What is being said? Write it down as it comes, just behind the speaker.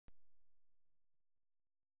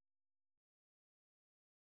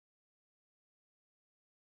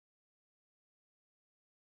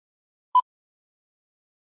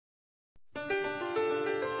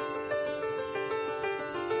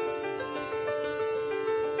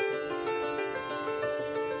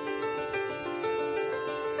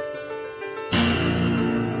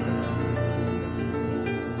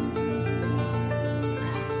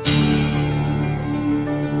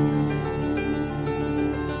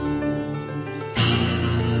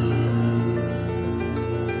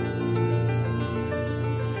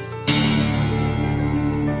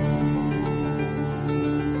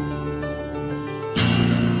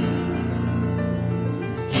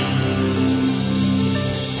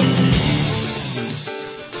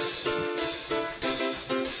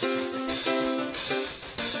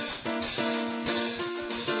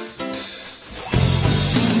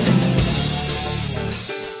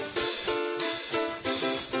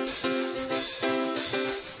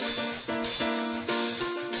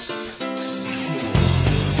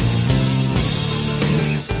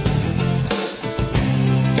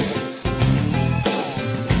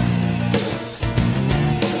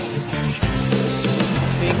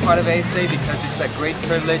Part of ASA because it's a great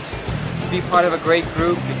privilege to be part of a great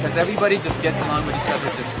group because everybody just gets along with each other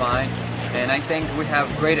just fine, and I think we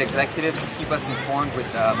have great executives to keep us informed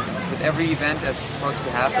with every event that's supposed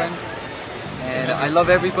to happen, and I love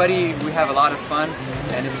everybody. We have a lot of fun,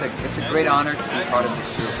 and it's a great honor to be part of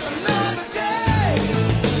this group.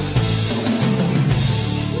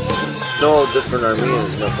 No, different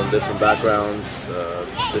Armenians, from different backgrounds,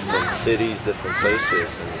 different cities, different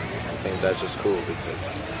places, and I think that's just cool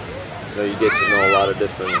because you get to know a lot of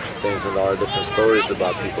different things and a lot of different stories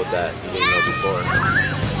about people that you didn't know before.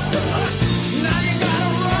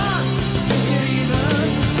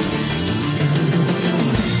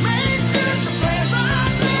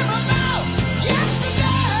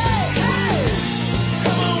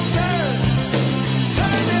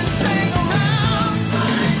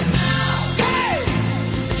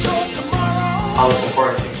 How it's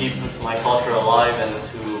important to keep my culture alive and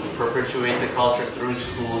to perpetuate the culture through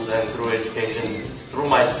schools and through education, through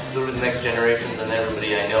the next generations and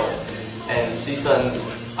everybody I know. And CSUN,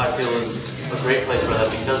 I feel, is a great place for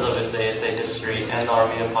that because of its ASA history and the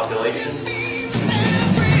Armenian population.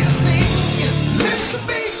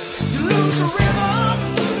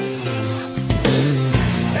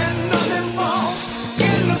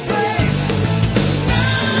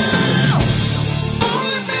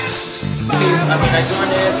 I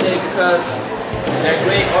joined ASA because they're a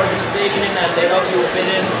great organization and they help you fit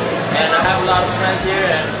in, and I have a lot of friends here,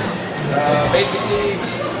 and basically,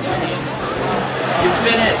 you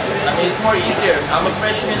fit in. It's more easier. I'm a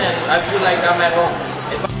freshman and I feel like I'm at home.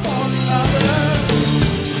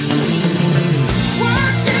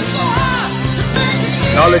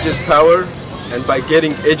 Knowledge is power, and by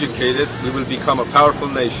getting educated, we will become a powerful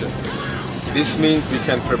nation. This means we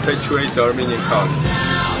can perpetuate the Armenian cause.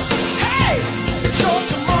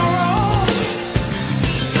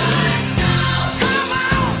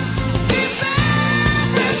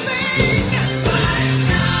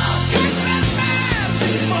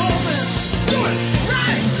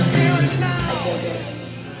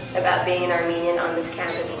 About being an Armenian on this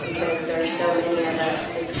campus because there are so many of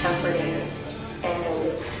us. It's comforting, and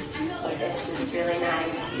it's just really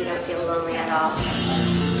nice. You don't feel lonely at all.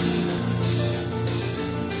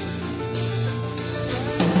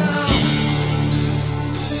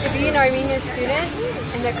 To be an Armenian student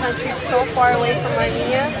in a country so far away from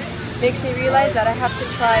Armenia makes me realize that I have to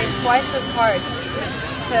try twice as hard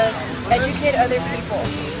to educate other people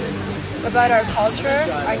about our culture,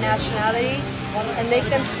 our nationality, and make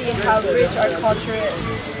them see how rich our culture is.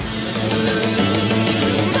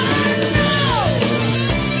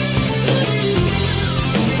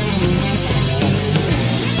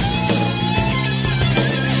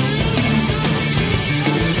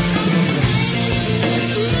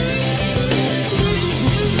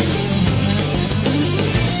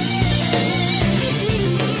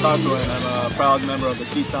 And I'm a proud member of the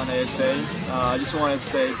CSUN ASA. I just wanted to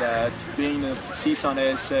say that being a CSUN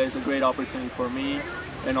ASA is a great opportunity for me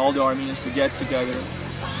and all the Armenians to get together.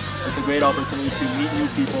 It's a great opportunity to meet new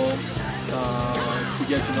people, to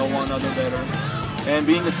get to know one another better. And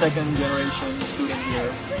being a second generation student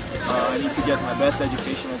here, I need to get my best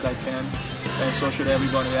education as I can, and so should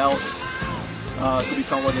everybody else, to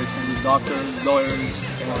become whether it's going to be doctors, lawyers,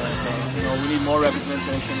 and we need more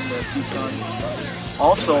representation in the CSUN.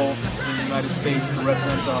 Also in the United States to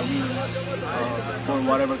represent the Armenians for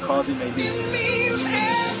whatever cause it may be. Armenian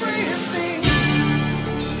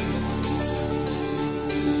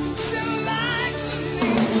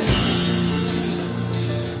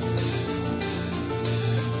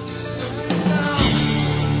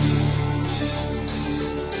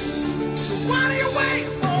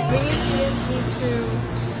students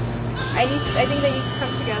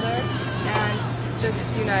just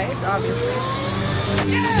unite, obviously.